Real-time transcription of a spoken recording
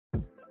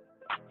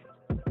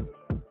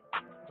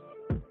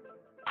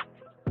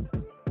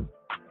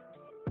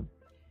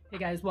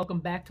Guys, welcome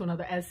back to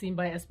another As Seen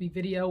by SB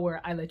video where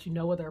I let you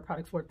know whether a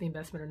product's worth the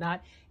investment or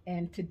not.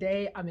 And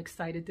today I'm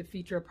excited to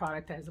feature a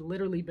product that has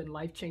literally been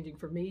life-changing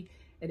for me.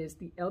 It is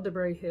the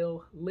Elderberry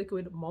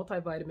Liquid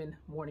Multivitamin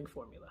Morning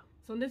Formula.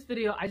 So in this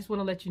video, I just want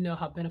to let you know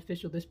how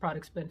beneficial this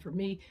product's been for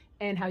me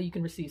and how you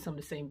can receive some of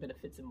the same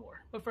benefits and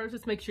more. But first,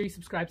 let's make sure you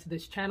subscribe to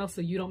this channel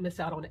so you don't miss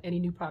out on any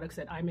new products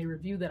that I may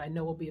review that I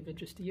know will be of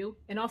interest to you.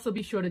 And also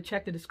be sure to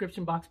check the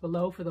description box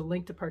below for the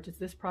link to purchase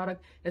this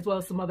product, as well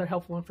as some other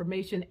helpful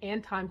information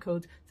and time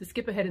codes to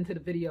skip ahead into the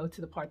video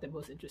to the part that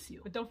most interests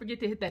you. But don't forget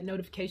to hit that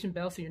notification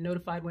bell so you're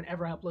notified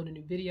whenever I upload a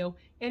new video.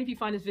 And if you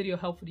find this video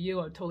helpful to you,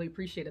 I would totally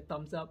appreciate a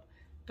thumbs up.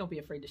 Don't be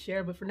afraid to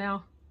share, but for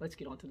now, let's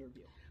get on to the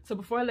review. So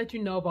before I let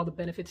you know of all the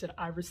benefits that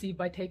I've received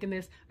by taking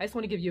this, I just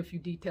want to give you a few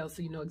details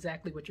so you know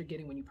exactly what you're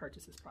getting when you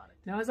purchase this product.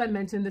 Now, as I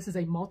mentioned, this is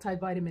a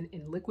multivitamin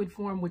in liquid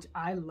form, which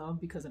I love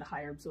because of the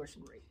higher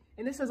absorption rate.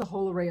 And this has a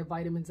whole array of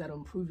vitamins that will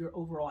improve your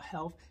overall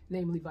health,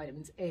 namely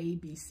vitamins A,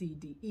 B, C,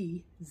 D,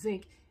 E,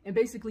 zinc, and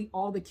basically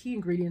all the key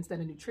ingredients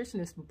that a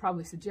nutritionist would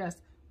probably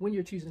suggest when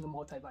you're choosing a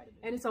multivitamin.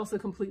 And it's also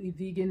completely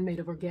vegan, made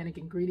of organic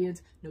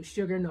ingredients, no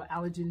sugar, no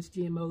allergens,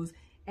 GMOs,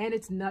 and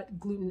it's nut,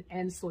 gluten,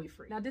 and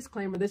soy-free. Now,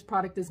 disclaimer, this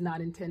product is not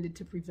intended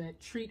to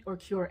prevent, treat, or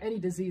cure any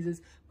diseases,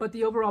 but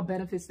the overall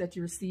benefits that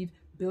you receive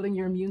building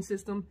your immune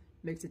system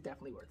makes it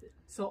definitely worth it.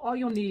 So all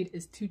you'll need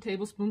is 2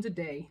 tablespoons a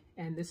day,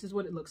 and this is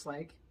what it looks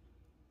like.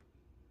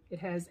 It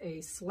has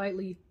a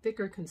slightly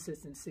thicker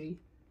consistency,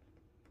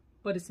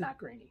 but it's not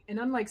grainy. And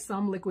unlike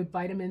some liquid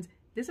vitamins,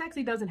 this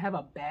actually doesn't have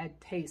a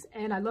bad taste,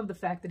 and I love the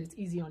fact that it's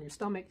easy on your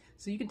stomach,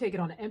 so you can take it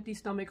on an empty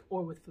stomach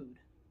or with food.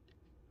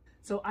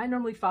 So I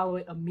normally follow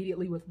it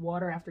immediately with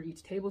water after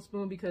each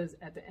tablespoon because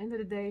at the end of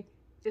the day,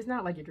 it's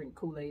not like you're drinking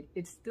Kool-Aid.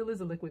 It still is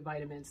a liquid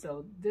vitamin,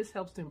 so this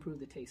helps to improve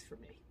the taste for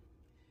me.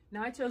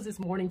 Now, I chose this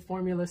morning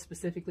formula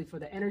specifically for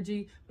the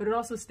energy, but it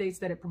also states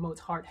that it promotes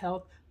heart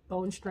health,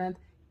 bone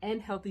strength, and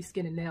healthy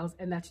skin and nails,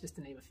 and that's just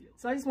to name a few.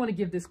 So I just want to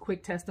give this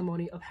quick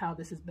testimony of how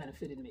this has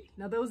benefited me.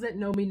 Now, those that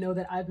know me know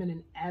that I've been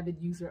an avid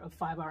user of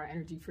 5-Hour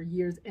Energy for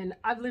years, and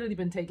I've literally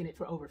been taking it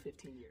for over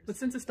 15 years. But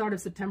since the start of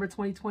September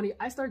 2020,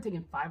 I started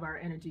taking 5-Hour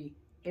Energy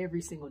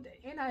every single day.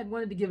 And I had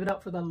wanted to give it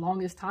up for the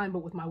longest time,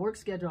 but with my work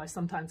schedule, I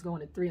sometimes go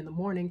in at 3 in the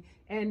morning,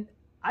 and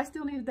I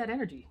still needed that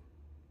energy.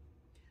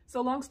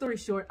 So long story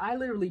short, I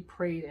literally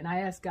prayed and I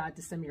asked God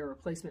to send me a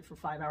replacement for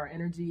 5-Hour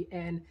Energy,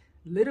 and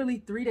literally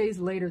 3 days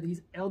later,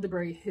 these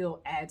Elderberry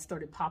ads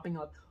started popping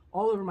up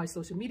all over my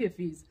social media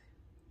feeds,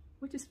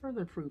 which is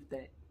further proof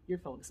that your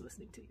phone is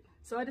listening to you.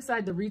 So I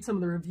decided to read some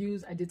of the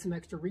reviews, I did some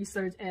extra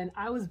research, and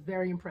I was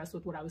very impressed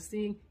with what I was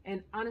seeing,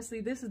 and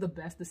honestly, this is the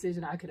best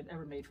decision I could have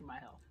ever made for my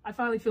health. I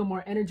finally feel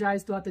more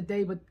energized throughout the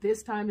day, but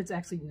this time it's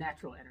actually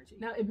natural energy.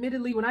 Now,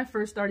 admittedly, when I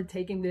first started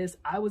taking this,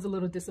 I was a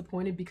little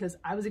disappointed because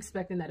I was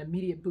expecting that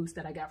immediate boost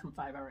that I got from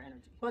 5-Hour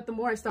Energy. But the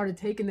more I started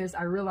taking this,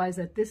 I realized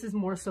that this is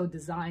more so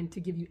designed to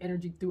give you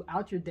energy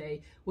throughout your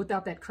day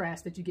without that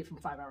crash that you get from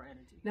 5-Hour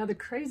Energy. Now, the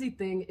crazy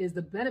thing is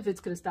the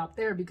benefits could have stopped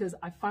there because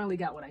I finally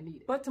got what I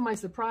needed. But to my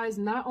surprise,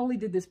 not only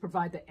did this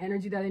provide the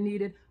energy that I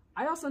needed,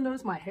 I also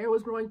noticed my hair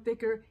was growing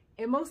thicker,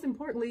 and most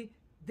importantly,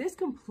 this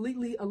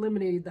completely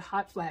eliminated the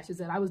hot flashes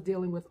that I was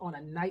dealing with on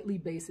a nightly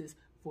basis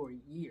for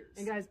years.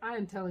 And guys, I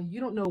am telling you, you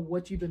don't know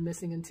what you've been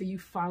missing until you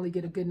finally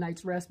get a good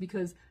night's rest,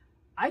 because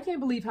I can't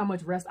believe how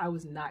much rest I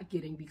was not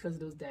getting because of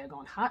those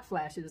daggone hot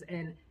flashes,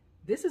 and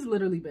this has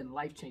literally been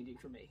life-changing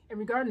for me. And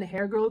regarding the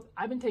hair growth,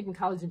 I've been taking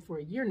collagen for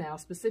a year now,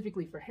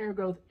 specifically for hair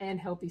growth and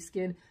healthy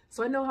skin.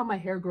 So I know how my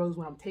hair grows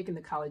when I'm taking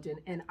the collagen,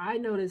 and I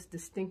noticed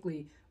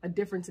distinctly a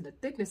difference in the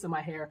thickness of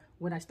my hair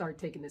when I started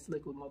taking this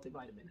liquid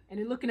multivitamin. And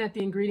in looking at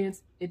the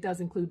ingredients, it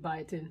does include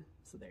biotin,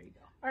 so there you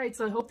go. All right,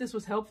 so I hope this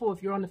was helpful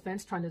if you're on the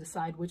fence trying to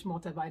decide which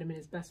multivitamin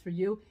is best for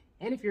you,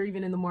 and if you're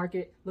even in the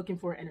market looking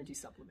for an energy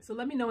supplement. So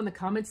let me know in the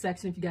comments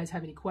section if you guys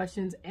have any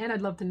questions, and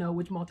I'd love to know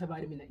which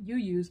multivitamin that you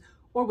use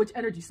or which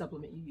energy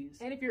supplement you use.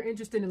 And if you're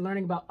interested in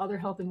learning about other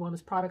health and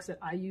wellness products that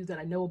I use that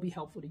I know will be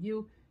helpful to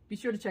you, be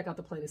sure to check out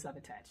the playlist I've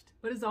attached.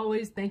 But as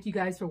always, thank you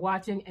guys for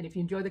watching, and if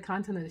you enjoy the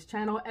content of this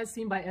channel, As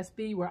Seen by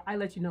SB, where I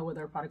let you know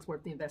whether a product's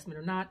worth the investment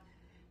or not,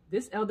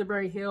 this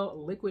Elderberry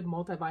Liquid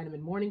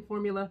Multivitamin Morning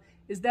Formula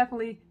is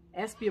definitely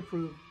SB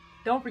approved.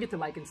 Don't forget to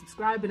like and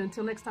subscribe, and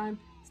until next time,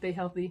 stay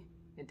healthy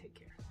and take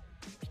care.